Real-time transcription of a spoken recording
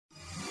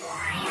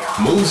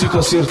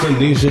Música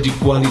sertaneja de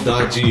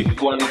qualidade.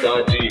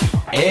 Qualidade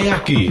é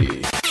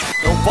aqui.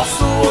 Não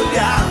posso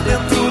olhar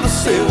dentro do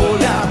seu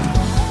olhar.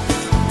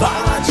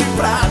 Bala de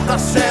prata,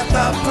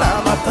 seta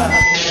pra matar.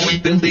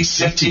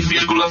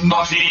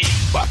 87,9.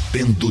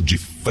 Batendo de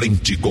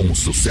frente com o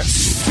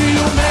sucesso.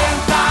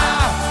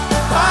 Ciumenta,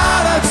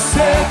 para de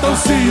ser tão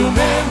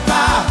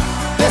ciumenta.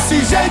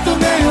 Desse jeito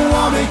nenhum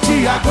homem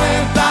te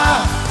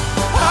aguenta.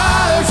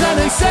 Ah, eu já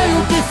nem sei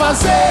o que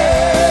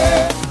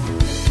fazer.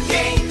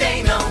 Quem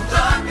tem não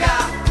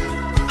troca.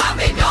 A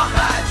melhor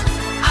rádio,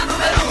 a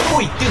número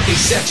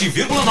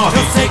 87,9.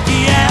 Eu sei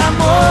que é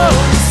amor,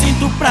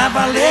 sinto pra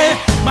valer.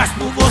 Mas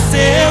por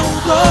você eu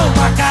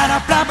dou a cara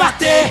pra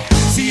bater.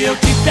 Se eu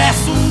te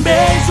peço um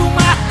beijo,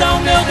 mata o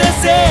meu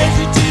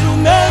desejo e tira o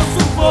meu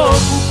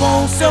sufoco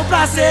com o seu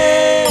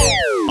prazer.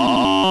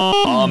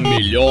 A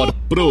melhor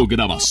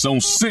programação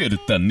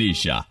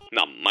sertaneja.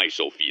 Na mais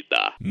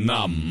ouvida.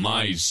 Na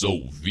mais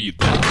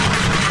ouvida.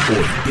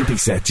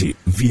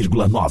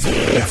 87,9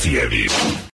 FM.